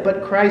live,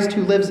 but Christ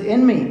who lives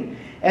in me.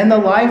 And the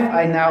life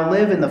I now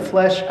live in the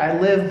flesh, I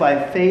live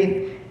by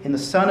faith in the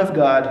Son of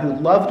God who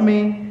loved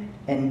me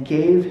and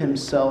gave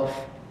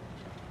himself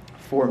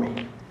for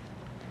me.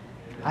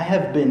 I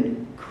have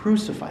been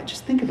crucified.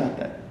 Just think about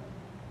that.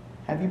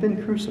 Have you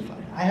been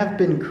crucified? I have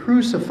been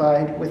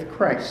crucified with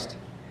Christ.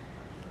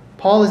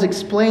 Paul is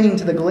explaining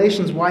to the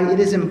Galatians why it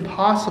is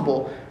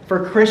impossible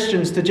for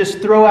Christians to just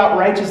throw out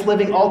righteous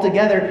living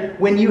altogether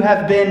when you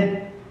have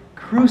been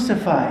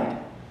crucified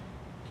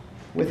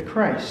with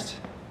Christ.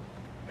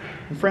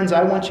 And friends,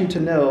 I want you to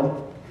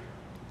know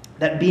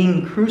that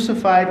being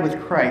crucified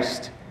with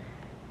Christ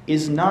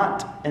is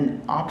not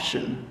an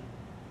option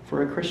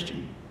for a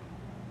Christian.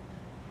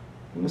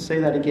 I'm going to say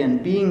that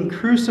again. Being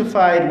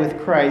crucified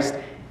with Christ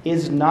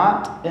is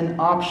not an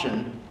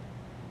option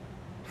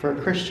for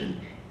a Christian.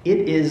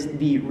 It is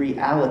the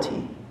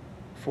reality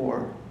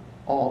for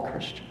all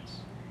Christians.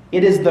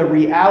 It is the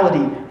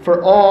reality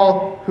for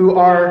all who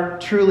are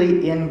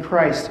truly in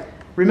Christ.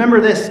 Remember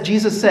this,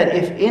 Jesus said,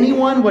 if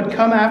anyone would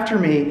come after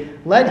me,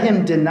 let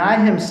him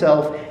deny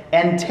himself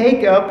and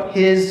take up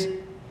his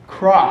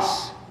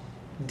cross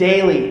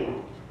daily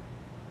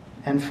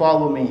and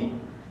follow me.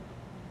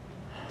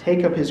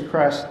 Take up his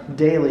cross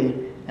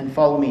daily and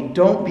follow me.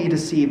 Don't be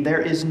deceived.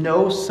 There is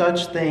no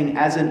such thing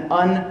as an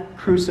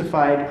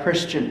uncrucified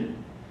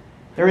Christian.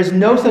 There is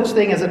no such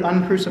thing as an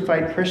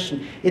uncrucified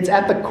Christian. It's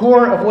at the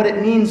core of what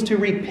it means to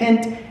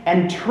repent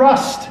and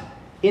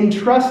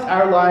entrust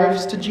our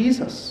lives to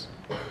Jesus.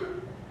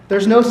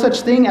 There's no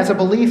such thing as a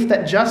belief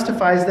that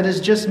justifies, that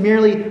is just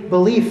merely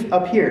belief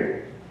up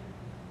here.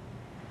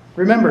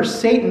 Remember,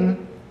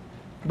 Satan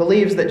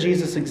believes that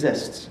Jesus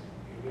exists.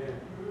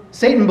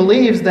 Satan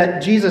believes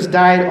that Jesus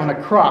died on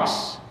a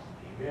cross.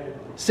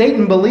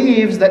 Satan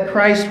believes that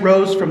Christ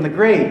rose from the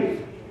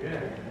grave.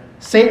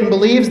 Satan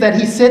believes that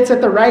he sits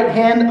at the right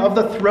hand of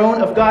the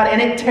throne of God,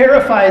 and it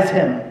terrifies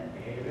him.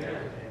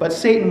 But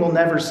Satan will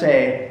never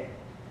say,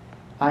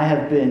 I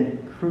have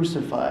been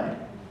crucified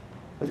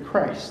with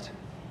Christ.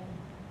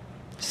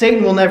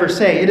 Satan will never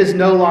say, it is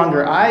no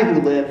longer I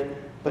who live,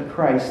 but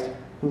Christ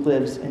who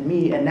lives in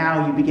me. And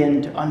now you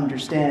begin to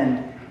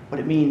understand what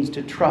it means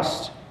to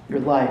trust your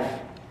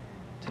life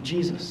to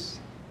Jesus.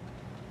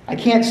 I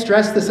can't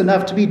stress this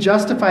enough. To be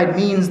justified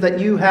means that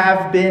you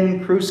have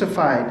been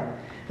crucified.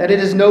 That it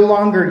is no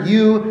longer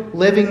you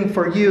living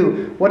for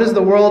you. What does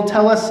the world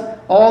tell us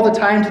all the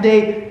time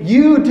today?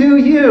 You do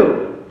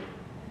you.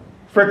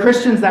 For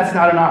Christians, that's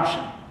not an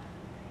option.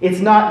 It's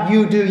not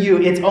you do you.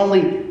 It's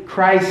only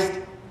Christ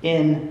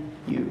in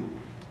you.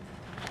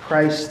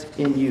 Christ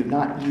in you,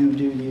 not you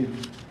do you.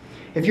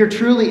 If you're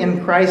truly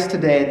in Christ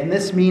today, then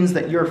this means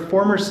that your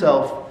former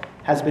self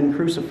has been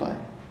crucified.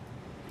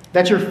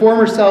 That your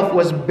former self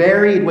was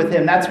buried with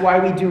him. That's why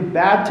we do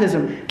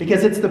baptism,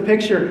 because it's the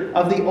picture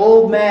of the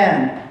old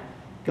man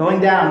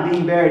going down,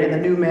 being buried, and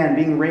the new man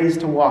being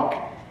raised to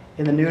walk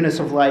in the newness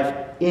of life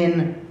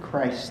in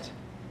Christ.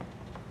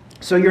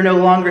 So you're no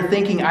longer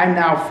thinking, I'm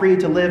now free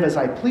to live as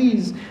I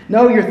please.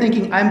 No, you're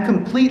thinking, I'm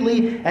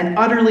completely and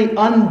utterly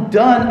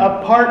undone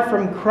apart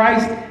from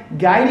Christ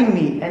guiding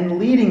me and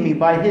leading me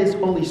by his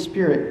Holy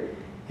Spirit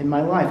in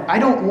my life. I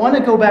don't want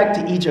to go back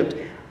to Egypt.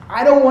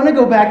 I don't want to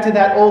go back to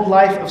that old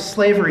life of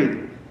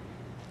slavery.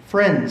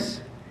 Friends,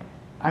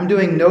 I'm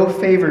doing no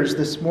favors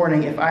this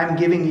morning if I'm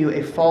giving you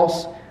a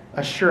false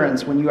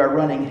assurance when you are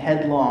running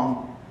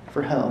headlong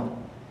for hell,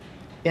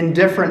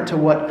 indifferent to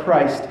what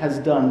Christ has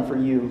done for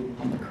you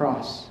on the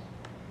cross.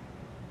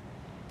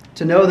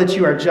 To know that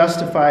you are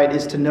justified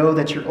is to know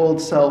that your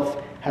old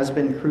self has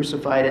been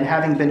crucified, and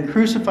having been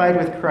crucified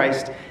with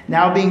Christ,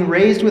 now being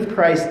raised with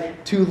Christ,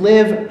 to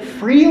live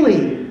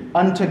freely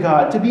unto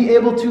God, to be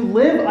able to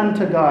live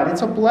unto God.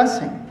 It's a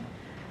blessing.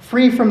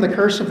 Free from the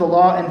curse of the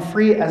law and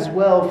free as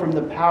well from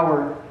the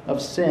power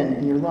of sin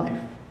in your life.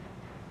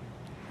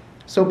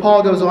 So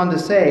Paul goes on to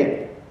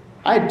say,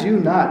 I do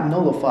not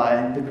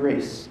nullify the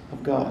grace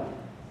of God.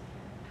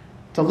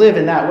 To live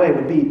in that way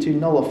would be to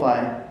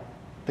nullify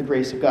the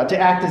grace of God, to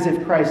act as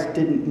if Christ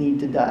didn't need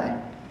to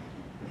die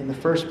in the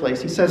first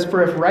place. He says,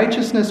 for if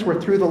righteousness were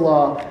through the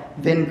law,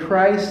 then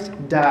Christ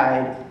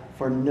died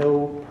for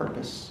no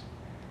purpose.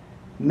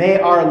 May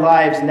our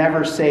lives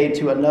never say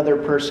to another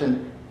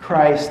person,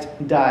 Christ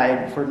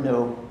died for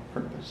no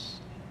purpose.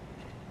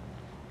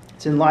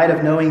 It's in light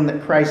of knowing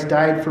that Christ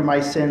died for my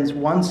sins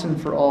once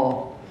and for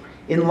all.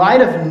 In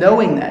light of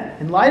knowing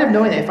that,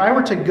 if I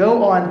were to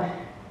go on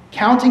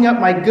counting up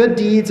my good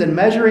deeds and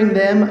measuring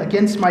them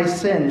against my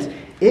sins,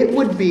 it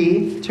would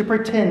be to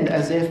pretend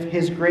as if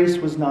his grace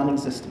was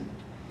non-existent.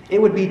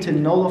 it would be to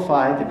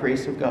nullify the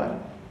grace of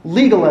God.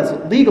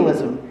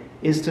 Legalism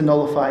is to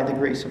nullify the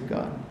grace of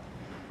God.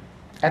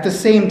 At the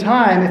same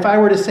time, if I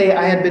were to say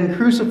I had been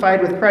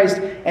crucified with Christ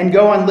and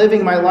go on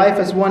living my life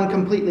as one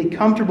completely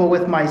comfortable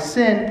with my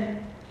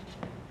sin,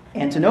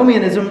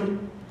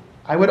 antinomianism,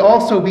 I would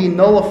also be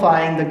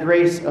nullifying the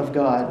grace of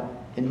God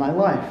in my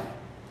life,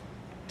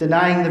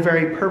 denying the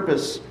very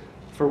purpose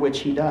for which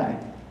he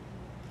died.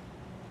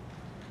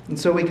 And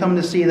so we come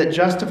to see that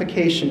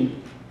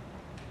justification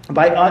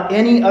by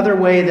any other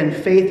way than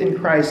faith in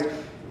Christ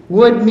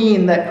would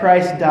mean that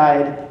Christ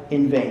died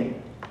in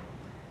vain.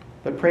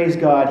 But praise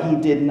God, he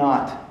did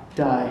not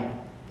die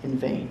in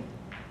vain.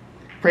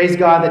 Praise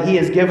God that he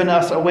has given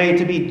us a way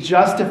to be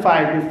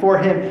justified before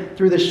him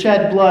through the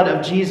shed blood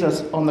of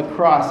Jesus on the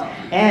cross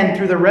and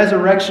through the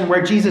resurrection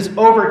where Jesus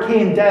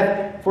overcame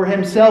death for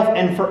himself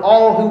and for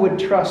all who would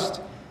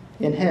trust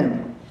in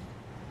him.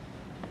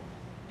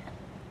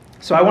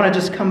 So I want to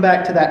just come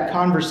back to that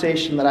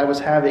conversation that I was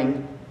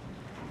having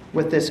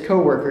with this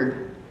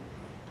coworker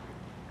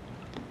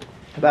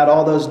about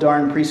all those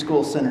darn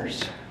preschool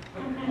sinners.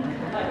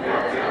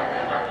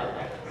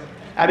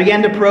 I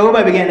began to probe,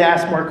 I began to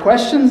ask more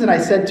questions, and I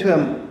said to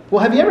him,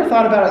 well, have you ever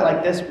thought about it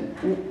like this?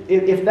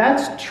 If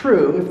that's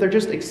true, if they're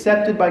just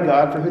accepted by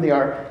God for who they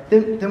are,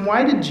 then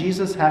why did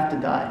Jesus have to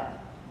die?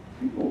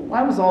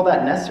 Why was all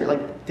that necessary?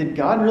 Like, did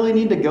God really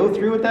need to go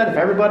through with that if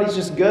everybody's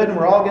just good and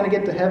we're all going to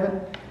get to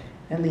heaven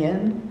in the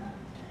end?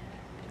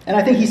 And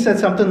I think he said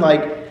something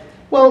like,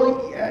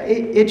 well,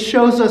 it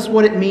shows us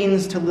what it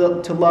means to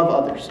love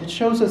others. It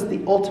shows us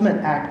the ultimate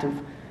act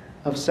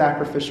of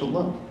sacrificial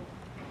love.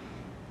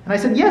 And I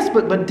said, yes,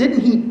 but didn't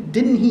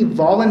he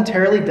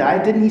voluntarily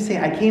die? Didn't he say,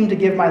 I came to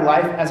give my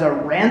life as a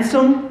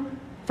ransom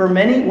for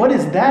many? What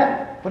is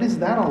that? What is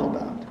that all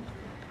about?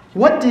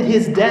 What did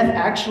his death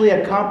actually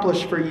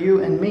accomplish for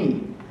you and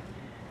me?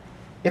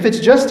 If it's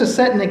just to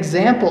set an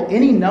example,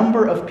 any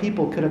number of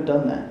people could have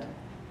done that.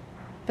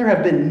 There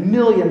have been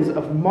millions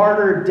of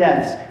martyr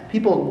deaths,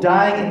 people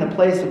dying in the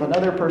place of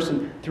another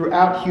person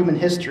throughout human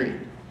history.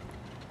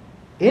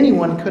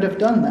 Anyone could have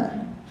done that.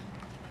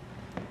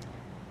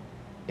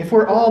 If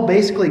we're all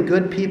basically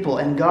good people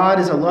and God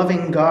is a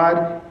loving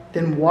God,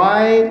 then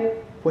why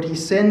would he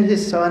send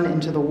his son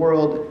into the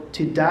world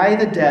to die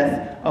the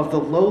death of the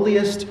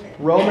lowliest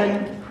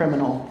Roman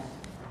criminal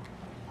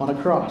on a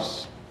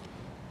cross?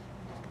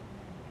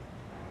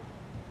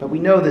 But we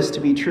know this to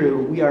be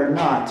true. We are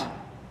not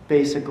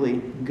basically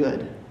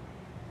good.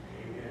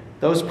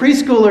 Those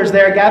preschoolers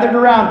there gathered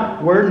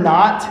around were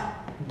not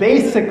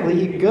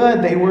basically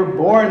good. They were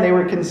born, they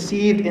were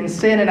conceived in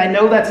sin. And I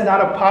know that's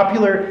not a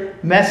popular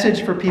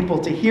message for people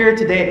to hear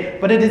today,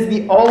 but it is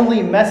the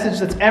only message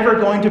that's ever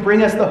going to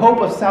bring us the hope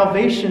of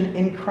salvation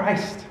in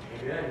Christ.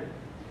 Amen.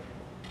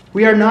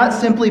 We are not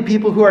simply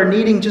people who are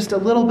needing just a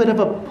little bit of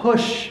a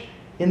push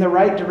in the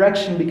right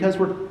direction because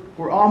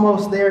we're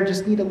almost there,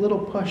 just need a little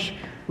push.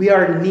 We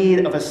are in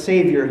need of a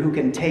Savior who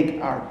can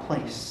take our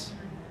place.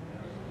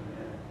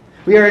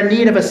 We are in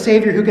need of a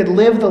Savior who could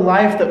live the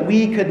life that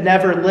we could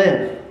never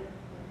live.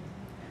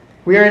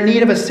 We are in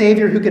need of a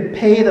Savior who could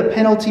pay the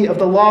penalty of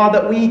the law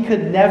that we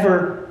could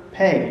never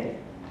pay.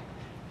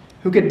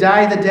 Who could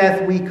die the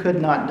death we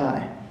could not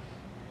die.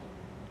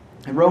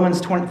 And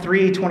Romans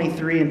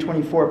 3:23 and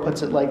 24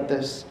 puts it like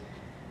this.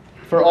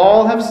 For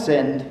all have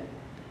sinned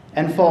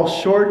and fall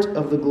short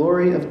of the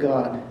glory of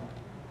God,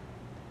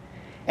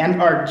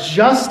 and are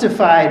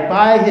justified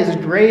by his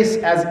grace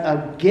as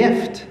a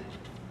gift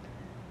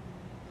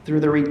through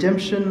the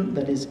redemption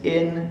that is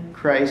in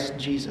Christ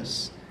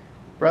Jesus.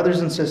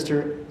 Brothers and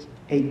sisters,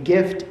 a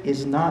gift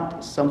is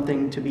not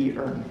something to be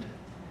earned.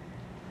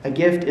 A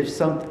gift is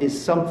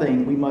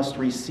something we must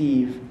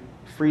receive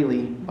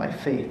freely by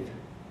faith.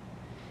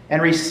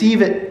 And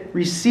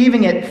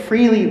receiving it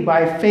freely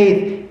by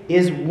faith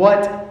is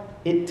what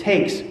it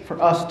takes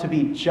for us to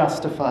be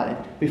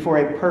justified before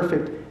a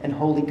perfect and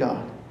holy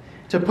God.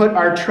 To put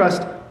our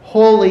trust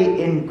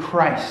wholly in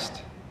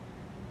Christ.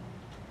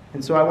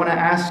 And so I want to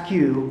ask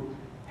you,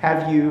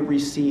 have you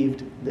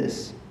received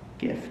this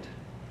gift?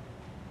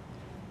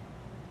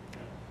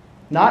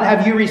 Not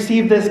have you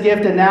received this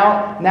gift and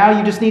now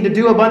you just need to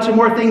do a bunch of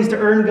more things to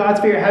earn God's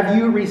favor. Have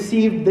you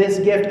received this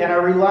gift and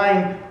are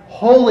relying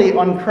wholly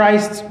on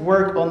Christ's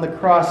work on the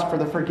cross for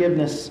the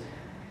forgiveness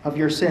of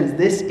your sins?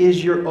 This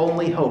is your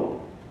only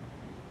hope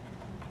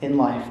in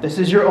life. This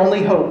is your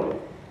only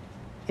hope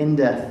in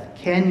death.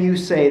 Can you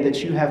say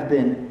that you have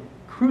been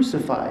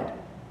crucified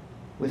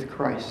with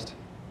Christ?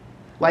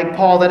 Like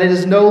Paul, that it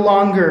is no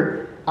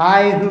longer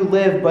I who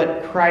live,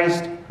 but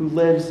Christ who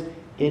lives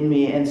in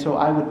me. And so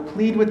I would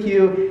plead with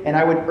you, and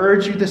I would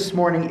urge you this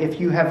morning, if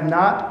you have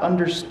not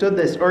understood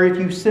this, or if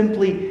you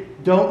simply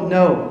don't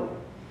know,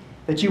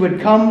 that you would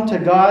come to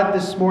God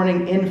this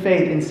morning in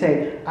faith and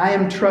say, I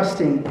am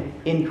trusting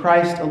in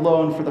Christ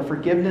alone for the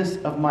forgiveness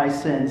of my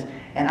sins,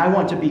 and I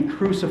want to be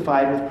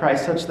crucified with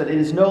Christ, such that it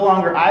is no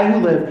longer I who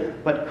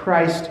live, but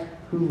Christ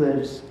who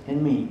lives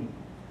in me.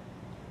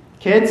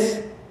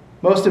 Kids,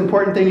 most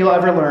important thing you'll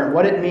ever learn,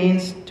 what it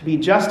means to be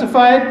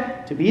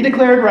justified, to be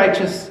declared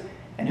righteous,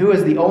 And who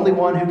is the only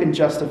one who can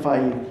justify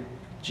you?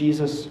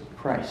 Jesus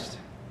Christ.